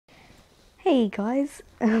Hey guys,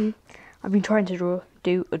 I've been trying to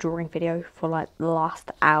do a drawing video for like the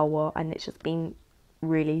last hour and it's just been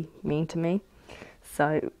really mean to me,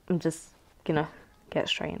 so I'm just gonna get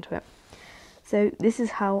straight into it. So this is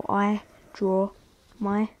how I draw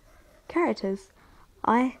my characters.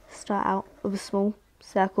 I start out with a small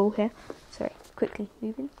circle here, sorry, quickly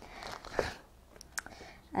moving,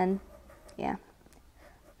 and yeah,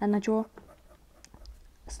 and I draw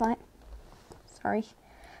a slight, sorry,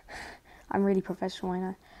 I'm really professional, I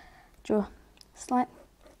know. Draw a slight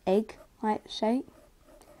egg-like shape.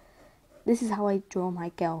 This is how I draw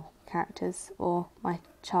my girl characters or my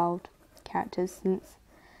child characters, since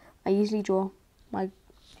I usually draw my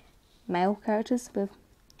male characters with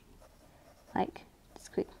like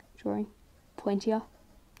just quick drawing pointier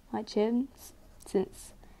like chins,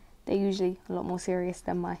 since they're usually a lot more serious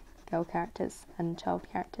than my girl characters and child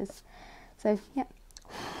characters. So yeah,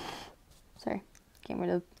 sorry, getting rid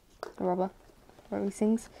of the rubbery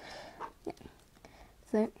things. Yep.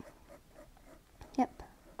 So, yep,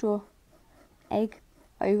 draw egg,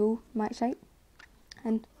 oval, might shape,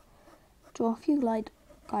 and draw a few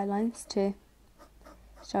guidelines to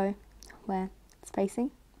show where it's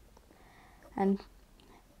facing. And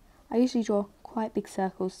I usually draw quite big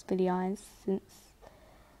circles for the eyes, since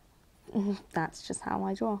that's just how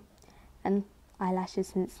I draw. And eyelashes,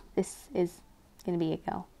 since this is going to be a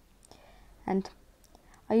girl. And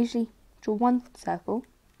I usually draw one circle,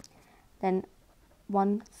 then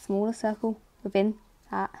one smaller circle within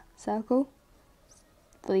that circle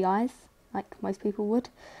for the eyes, like most people would.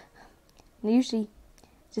 And I usually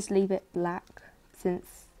just leave it black,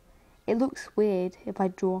 since it looks weird if I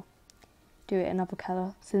do it another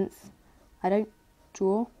colour, since I don't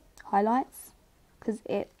draw highlights, because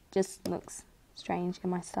it just looks strange in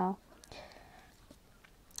my style.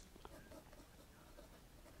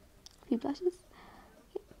 A few blushes.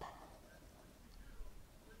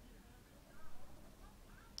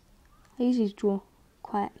 I usually draw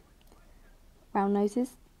quite round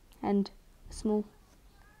noses and a small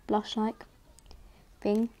blush-like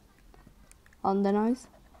thing on the nose.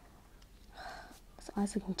 His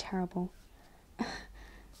eyes looking terrible.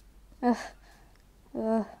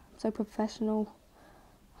 So professional.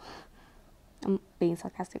 I'm being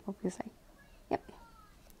sarcastic, obviously. Yep.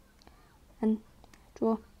 And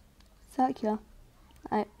draw circular,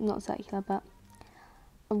 not circular, but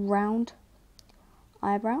a round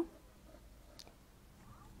eyebrow.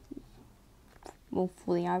 Well,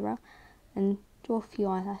 for the eyebrow, and draw a few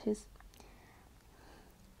eyelashes.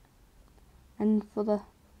 And for the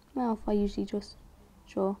mouth, I usually just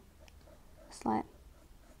draw a slight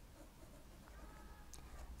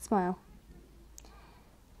smile,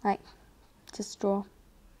 like just draw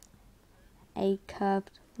a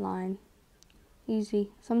curved line.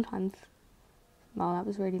 Usually, sometimes, well, that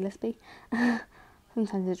was really lispy.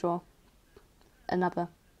 Sometimes I draw another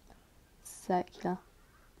circular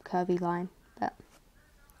curvy line, but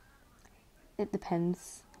it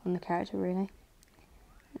depends on the character really.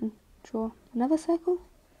 And draw another circle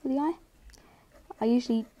for the eye. I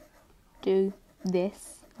usually do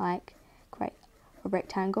this, like create a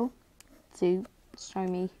rectangle to show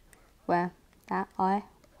me where that eye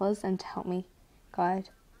was and to help me guide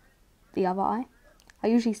the other eye. I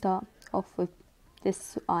usually start off with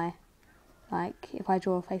this eye, like if I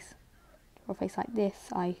draw a face like this,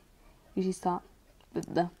 I usually start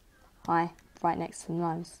with the eye right next to the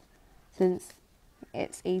nose, since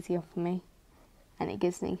it's easier for me and it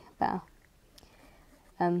gives me a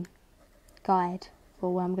better guide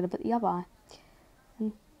for where I'm going to put the other eye.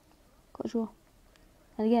 And got to draw,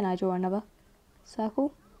 and again I draw another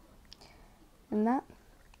circle and that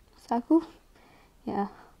circle. Yeah,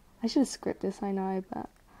 I should have scripted this, I know, but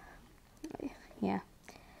yeah.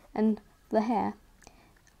 And the hair,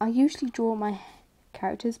 I usually draw my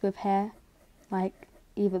characters with hair like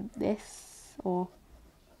either this or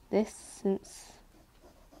this, since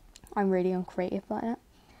I'm really uncreative like that.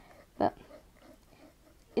 But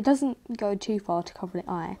it doesn't go too far to cover the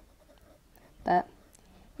eye, but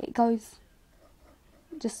it goes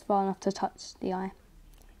just far enough to touch the eye.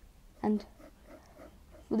 And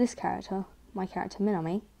for this character, my character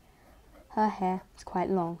Minami, her hair is quite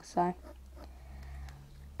long, so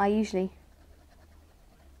I usually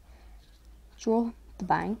draw the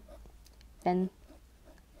bang, then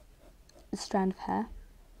the strand of hair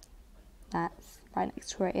that's right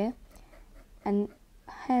next to her ear, and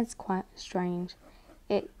her hair's quite strange.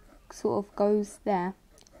 It sort of goes there,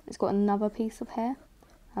 it's got another piece of hair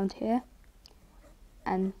around here,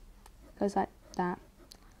 and goes like that.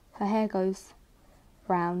 Her hair goes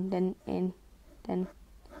round, then in, then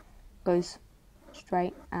goes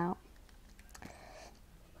straight out.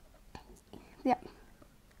 yeah.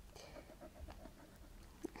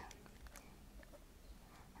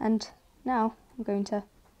 And now I'm going to,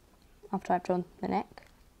 after I've drawn the neck,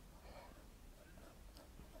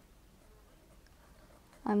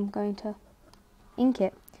 I'm going to ink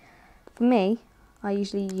it. For me, I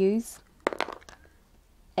usually use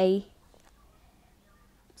a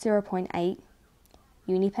 0.8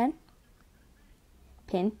 uni pen,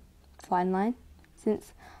 fine line,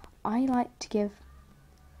 since I like to give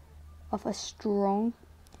off a strong,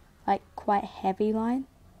 like quite heavy line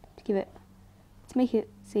to make it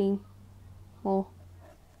seem more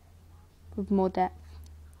with more depth.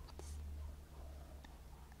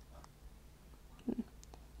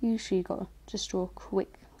 Usually you gotta just draw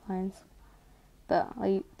quick lines, but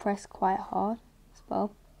I press quite hard as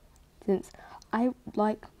well, since I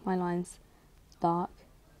like my lines dark.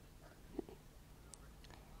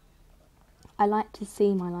 I like to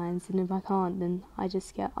see my lines, and if I can't, then I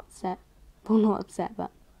just get upset. Well, not upset,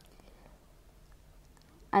 but...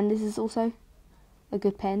 And this is also a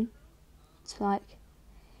good pen. It's like,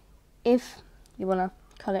 if you want to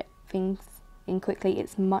colour things in quickly,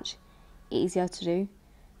 it's much easier to do,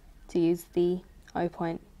 to use the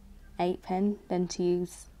 0.8 pen than to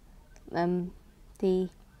use the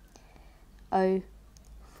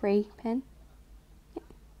 0.3 pen. Yep.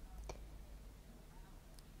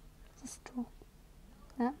 Just draw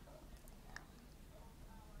that.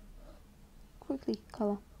 Quickly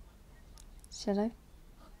colour shadow.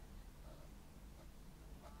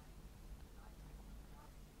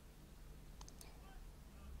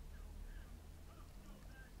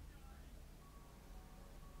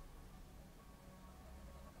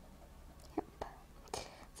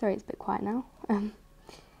 Sorry, it's a bit quiet now.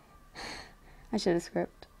 I should have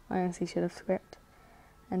script. I honestly should have script.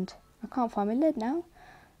 And I can't find my lid now.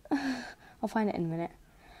 I'll find it in a minute.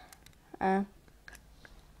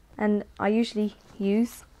 And I usually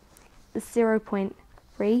use the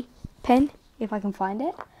 0.3 pen if I can find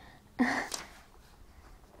it.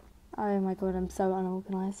 Oh my god, I'm so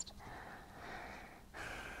unorganised.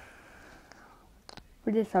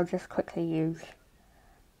 For this, I'll just quickly use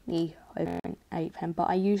the 0.8 pen, but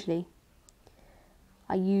I usually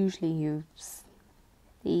use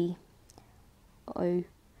the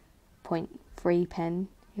 0.3 pen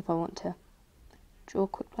if I want to draw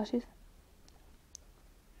quick blushes.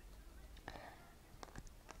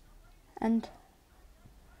 And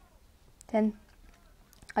then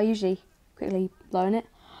I usually quickly blow on it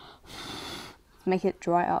to make it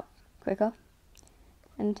dry up quicker,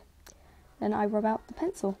 and then I rub out the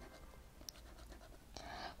pencil.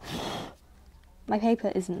 My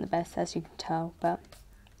paper isn't the best, as you can tell, but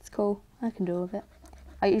it's cool. I can deal with it.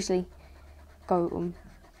 I usually go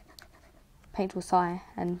paint or side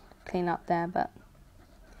and clean up there, but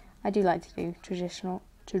I do like to do traditional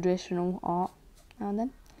art now and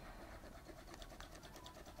then.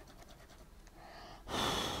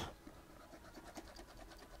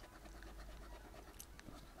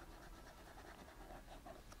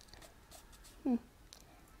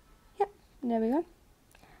 Yep, there we go.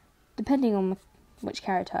 Depending on which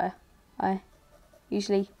character, I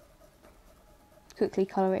usually quickly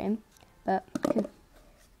colour it in, but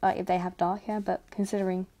like if they have dark hair, but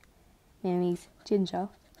considering Vietnamese ginger,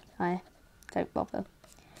 I don't bother.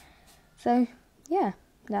 So yeah,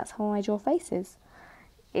 that's how I draw faces.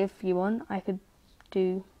 If you want, I could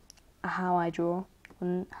do how I draw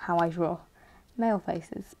male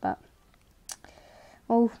faces, but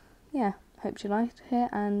well, yeah, hope you liked it,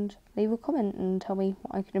 and leave a comment and tell me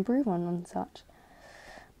what I can improve on and such.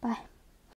 Bye.